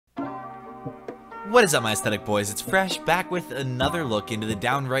What is up, my aesthetic boys? It's Fresh, back with another look into the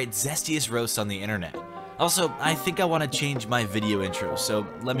downright zestiest roast on the internet. Also, I think I want to change my video intro, so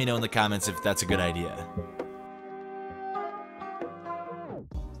let me know in the comments if that's a good idea.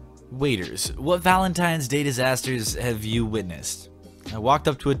 Waiters, what Valentine's Day disasters have you witnessed? I walked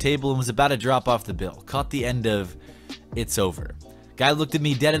up to a table and was about to drop off the bill, caught the end of, "It's over." Guy looked at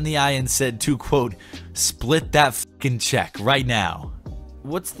me dead in the eye and said to, quote, "Split that fucking check right now."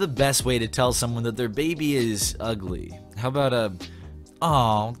 What's the best way to tell someone that their baby is ugly? How about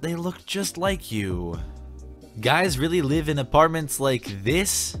 "Aw, they look just like you"? Guys really live in apartments like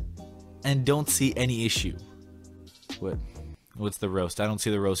this and don't see any issue. What's the roast? I don't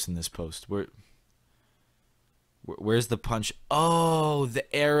see the roast in this post. Where's the punch? Oh,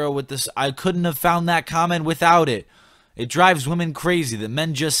 the arrow with this. I couldn't have found that comment without it. It drives women crazy that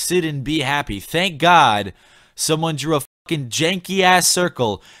men just sit and be happy. Thank God someone drew a fucking janky ass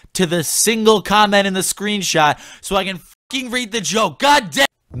circle to the single comment in the screenshot so I can fucking read the joke. God damn.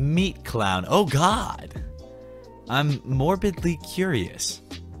 Meat clown. Oh God. I'm morbidly curious.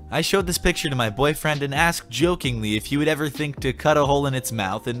 I showed this picture to my boyfriend and asked jokingly if he would ever think to cut a hole in its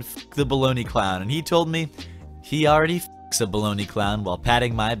mouth and fuck the baloney clown, and he told me he already fucks a baloney clown while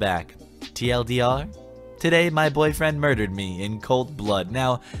patting my back. TLDR? Today, my boyfriend murdered me in cold blood.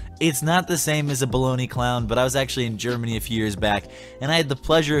 Now, it's not the same as a baloney clown, but I was actually in Germany a few years back, and I had the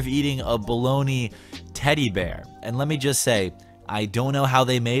pleasure of eating a baloney teddy bear. And let me just say, I don't know how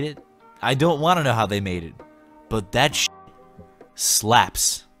they made it. I don't want to know how they made it. But that shit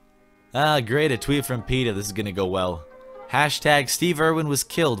slaps. Ah, great, a tweet from PETA. This is gonna go well. Hashtag Steve Irwin was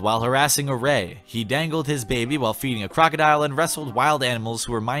killed while harassing a ray. He dangled his baby while feeding a crocodile and wrestled wild animals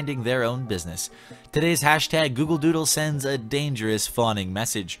who were minding their own business. Today's hashtag Google Doodle sends a dangerous fawning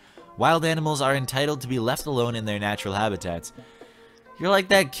message. Wild animals are entitled to be left alone in their natural habitats. You're like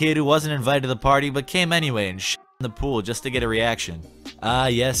that kid who wasn't invited to the party but came anyway and shit in the pool just to get a reaction. Ah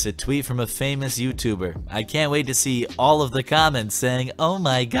yes, a tweet from a famous YouTuber. I can't wait to see all of the comments saying, "Oh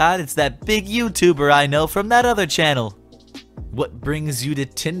my God, it's that big YouTuber I know from that other channel." What brings you to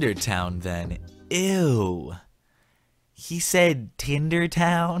Tinder Town then? Ew. He said Tinder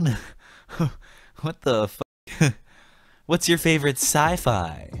Town? What the fuck? What's your favorite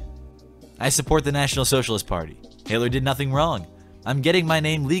sci-fi? I support the National Socialist Party. Hitler did nothing wrong. I'm getting my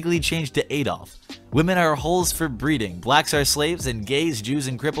name legally changed to Adolf. Women are holes for breeding. Blacks are slaves, and gays, Jews,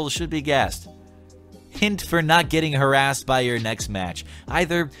 and cripples should be gassed. Hint for not getting harassed by your next match.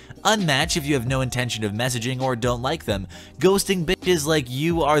 Either unmatch if you have no intention of messaging or don't like them. Ghosting bitches like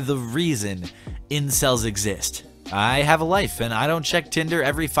you are the reason incels exist. I have a life and I don't check Tinder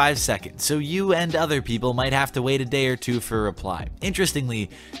every 5 seconds, so you and other people might have to wait a day or two for a reply. Interestingly,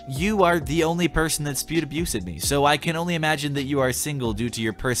 you are the only person that spewed abuse at me, so I can only imagine that you are single due to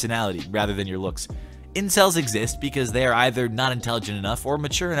your personality rather than your looks. Incels exist because they are either not intelligent enough or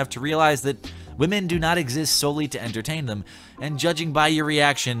mature enough to realize that women do not exist solely to entertain them, and judging by your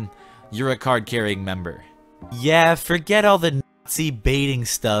reaction, you're a card-carrying member. Yeah, forget all the Nazi baiting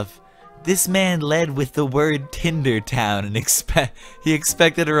stuff. This man led with the word Tinder Town and he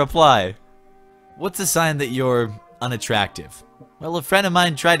expected a reply. What's a sign that you're unattractive? Well, a friend of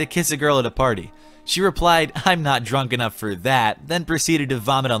mine tried to kiss a girl at a party. She replied, "I'm not drunk enough for that," then proceeded to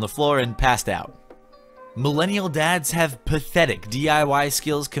vomit on the floor and passed out. Millennial dads have pathetic DIY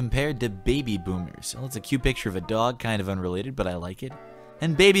skills compared to baby boomers. Well, it's a cute picture of a dog, kind of unrelated, but I like it.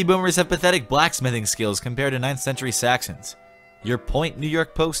 And baby boomers have pathetic blacksmithing skills compared to 9th century Saxons. Your point, New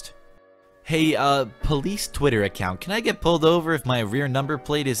York Post? Hey, police Twitter account, can I get pulled over if my rear number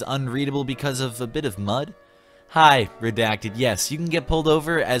plate is unreadable because of a bit of mud? Hi, redacted. Yes, you can get pulled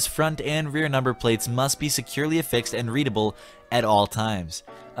over as front and rear number plates must be securely affixed and readable at all times.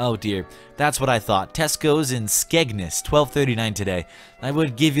 Oh dear, that's what I thought. Tesco's in Skegness, 12:39 today. I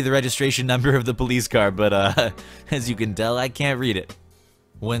would give you the registration number of the police car, but as you can tell, I can't read it.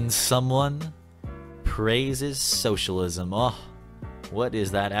 When someone praises socialism, oh, what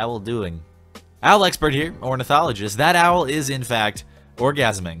is that owl doing? Owl expert here, ornithologist. That owl is in fact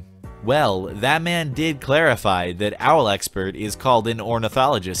orgasming. Well, that man did clarify that owl expert is called an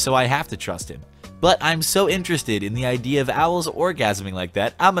ornithologist, so I have to trust him. But I'm so interested in the idea of owls orgasming like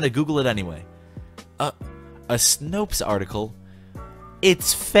that, I'm gonna Google it anyway. A Snopes article?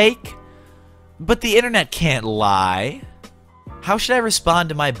 It's fake? But the internet can't lie. How should I respond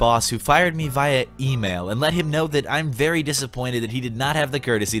to my boss who fired me via email and let him know that I'm very disappointed that he did not have the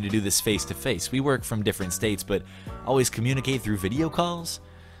courtesy to do this face-to-face? We work from different states, but always communicate through video calls?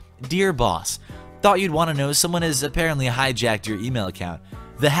 Dear boss, thought you'd want to know someone has apparently hijacked your email account.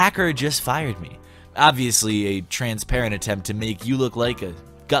 The hacker just fired me. Obviously a transparent attempt to make you look like a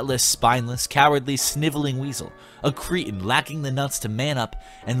gutless, spineless, cowardly, sniveling weasel. A cretin lacking the nuts to man up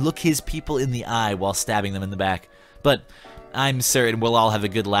and look his people in the eye while stabbing them in the back. But I'm certain we'll all have a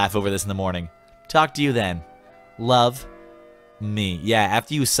good laugh over this in the morning. Talk to you then. Love, me. Yeah,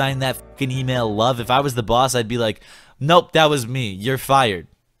 after you sign that fucking email, love, if I was the boss, I'd be like, nope, that was me. You're fired.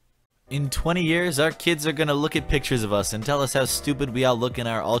 In 20 years, our kids are gonna look at pictures of us and tell us how stupid we all look in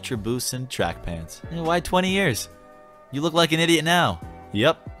our Ultra Boosts and track pants. Why 20 years? You look like an idiot now.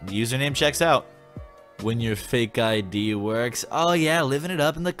 Yep, the username checks out. When your fake ID works. Oh yeah, living it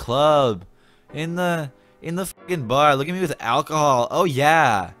up in the club. In the fucking bar. Look at me with alcohol. Oh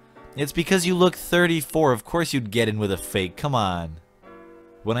yeah. It's because you look 34. Of course you'd get in with a fake. Come on.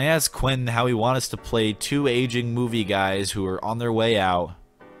 When I asked Quinn how he wanted us to play two aging movie guys who are on their way out,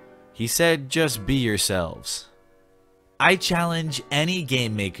 he said, just be yourselves. I challenge any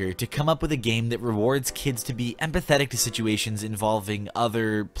game maker to come up with a game that rewards kids to be empathetic to situations involving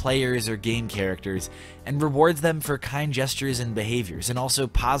other players or game characters, and rewards them for kind gestures and behaviors, and also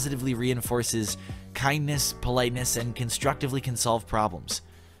positively reinforces kindness, politeness, and constructively can solve problems.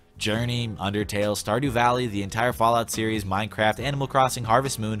 Journey, Undertale, Stardew Valley, the entire Fallout series, Minecraft, Animal Crossing,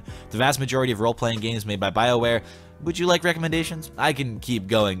 Harvest Moon, the vast majority of role-playing games made by BioWare. Would you like recommendations? I can keep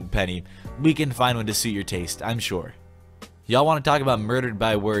going, Penny. We can find one to suit your taste, I'm sure. Y'all want to talk about Murdered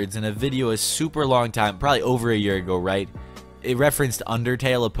by Words in a video a super long time, probably over a year ago, right? It referenced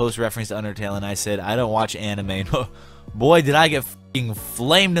Undertale, a post referenced Undertale, and I said, I don't watch anime. Boy, did I get f***ing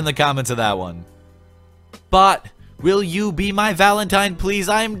flamed in the comments of that one. But, will you be my Valentine, please?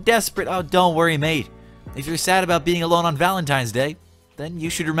 I'm desperate. Oh, don't worry, mate. If you're sad about being alone on Valentine's Day, then you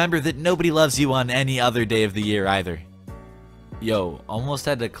should remember that nobody loves you on any other day of the year either. Yo, almost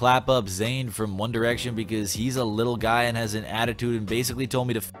had to clap up Zayn from One Direction because he's a little guy and has an attitude and basically told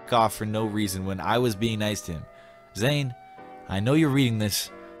me to f*** off for no reason when I was being nice to him. Zayn, I know you're reading this.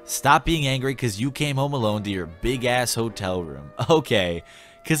 Stop being angry because you came home alone to your big-ass hotel room. Okay,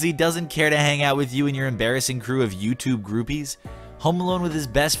 because he doesn't care to hang out with you and your embarrassing crew of YouTube groupies? Home alone with his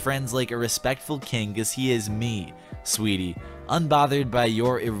best friends like a respectful king because he is me, sweetie. Unbothered by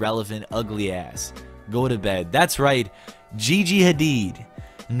your irrelevant, ugly ass. Go to bed. That's right. Gigi Hadid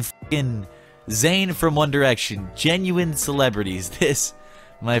and f***ing Zayn from One Direction. Genuine celebrities. This,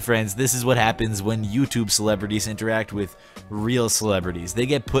 my friends, this is what happens when YouTube celebrities interact with real celebrities. They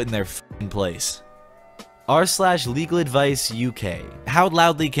get put in their f***ing place. r/legal advice UK. How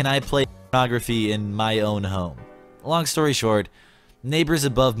loudly can I play pornography in my own home? Long story short, neighbors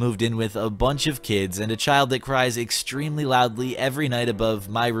above moved in with a bunch of kids and a child that cries extremely loudly every night above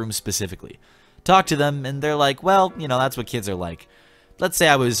my room specifically. Talk to them and they're like, well, you know, that's what kids are like. Let's say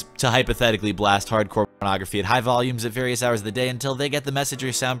I was to hypothetically blast hardcore pornography at high volumes at various hours of the day until they get the message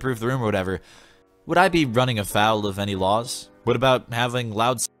or soundproof the room or whatever. Would I be running afoul of any laws? What about having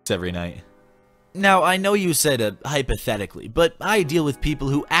loud sex every night? Now, I know you said hypothetically, but I deal with people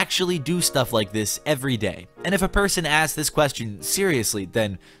who actually do stuff like this every day. And if a person asks this question seriously,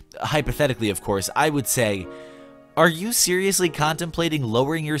 then, hypothetically of course, I would say, are you seriously contemplating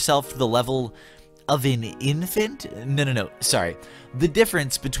lowering yourself to the level of an infant? No, sorry. The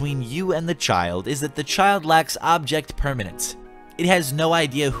difference between you and the child is that the child lacks object permanence. It has no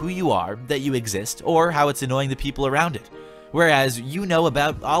idea who you are, that you exist, or how it's annoying the people around it. Whereas you know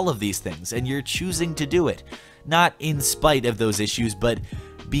about all of these things, and you're choosing to do it. Not in spite of those issues, but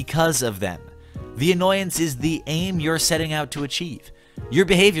because of them. The annoyance is the aim you're setting out to achieve. Your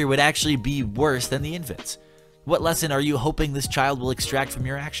behavior would actually be worse than the infant's. What lesson are you hoping this child will extract from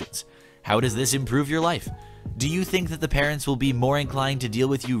your actions? How does this improve your life? Do you think that the parents will be more inclined to deal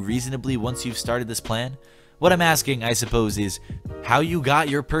with you reasonably once you've started this plan? What I'm asking, I suppose, is how you got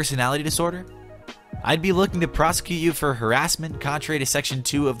your personality disorder? I'd be looking to prosecute you for harassment contrary to Section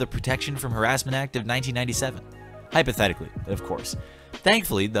 2 of the Protection from Harassment Act of 1997. Hypothetically, of course.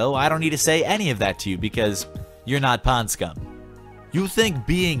 Thankfully, though, I don't need to say any of that to you because you're not pond scum. You think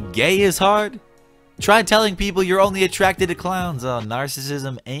being gay is hard? Try telling people you're only attracted to clowns. Oh,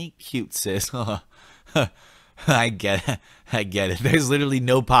 narcissism ain't cute, sis. I get it. There's literally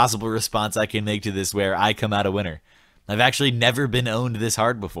no possible response I can make to this where I come out a winner. I've actually never been owned this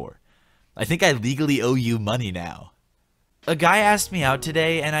hard before. I think I legally owe you money now. A guy asked me out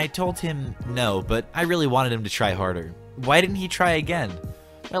today and I told him no, but I really wanted him to try harder. Why didn't he try again?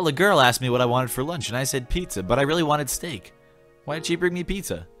 Well, a girl asked me what I wanted for lunch and I said pizza, but I really wanted steak. Why did she bring me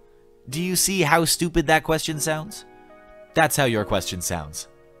pizza? Do you see how stupid that question sounds? That's how your question sounds.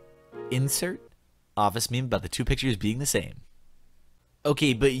 Insert office meme about the two pictures being the same.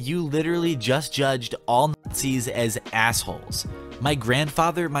 Okay, but you literally just judged all Nazis as assholes. My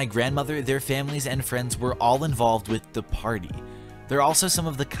grandfather, my grandmother, their families and friends were all involved with the party. They're also some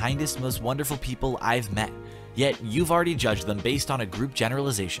of the kindest, most wonderful people I've met, yet you've already judged them based on a group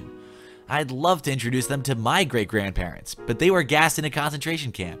generalization. I'd love to introduce them to my great-grandparents, but they were gassed in a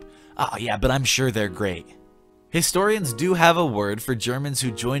concentration camp. Oh yeah, but I'm sure they're great. Historians do have a word for Germans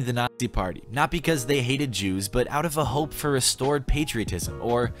who joined the Nazi Party, not because they hated Jews, but out of a hope for restored patriotism,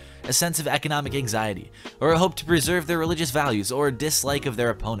 or a sense of economic anxiety, or a hope to preserve their religious values, or a dislike of their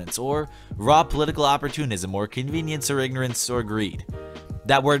opponents, or raw political opportunism, or convenience, or ignorance, or greed.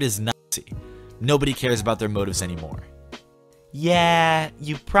 That word is Nazi. Nobody cares about their motives anymore. Yeah,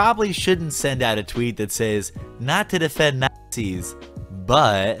 you probably shouldn't send out a tweet that says, "Not to defend Nazis,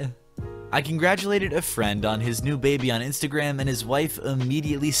 but..." I congratulated a friend on his new baby on Instagram, and his wife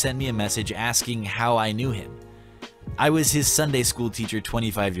immediately sent me a message asking how I knew him. I was his Sunday school teacher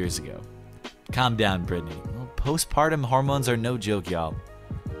 25 years ago. Calm down, Brittany. Well, postpartum hormones are no joke, y'all.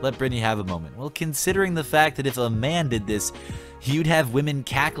 Let Brittany have a moment. Well, considering the fact that if a man did this, you'd have women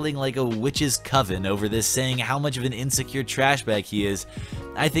cackling like a witch's coven over this, saying how much of an insecure trash bag he is,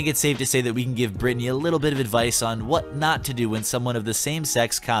 I think it's safe to say that we can give Brittany a little bit of advice on what not to do when someone of the same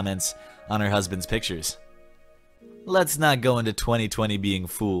sex comments on her husband's pictures. Let's not go into 2020 being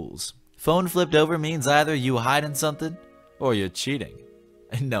fools. Phone flipped over means either you hiding something or you're cheating.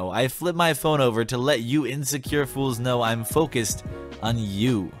 No, I flip my phone over to let you insecure fools know I'm focused on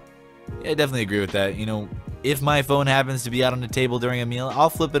you. Yeah, I definitely agree with that. You know, if my phone happens to be out on the table during a meal, I'll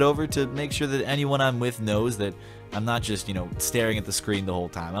flip it over to make sure that anyone I'm with knows that I'm not just, staring at the screen the whole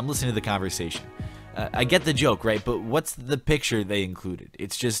time. I'm listening to the conversation. I get the joke, right? But what's the picture they included?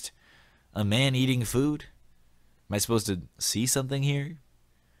 It's just a man eating food? Am I supposed to see something here?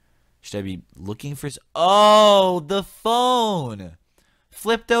 Should I be looking for... Oh, the phone!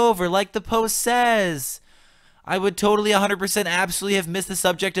 Flipped over like the post says. I would totally 100% absolutely have missed the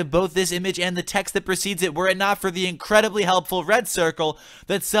subject of both this image and the text that precedes it were it not for the incredibly helpful red circle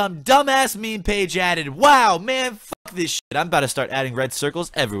that some dumbass meme page added. Wow, man, fuck this shit. I'm about to start adding red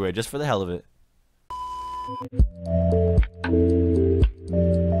circles everywhere just for the hell of it.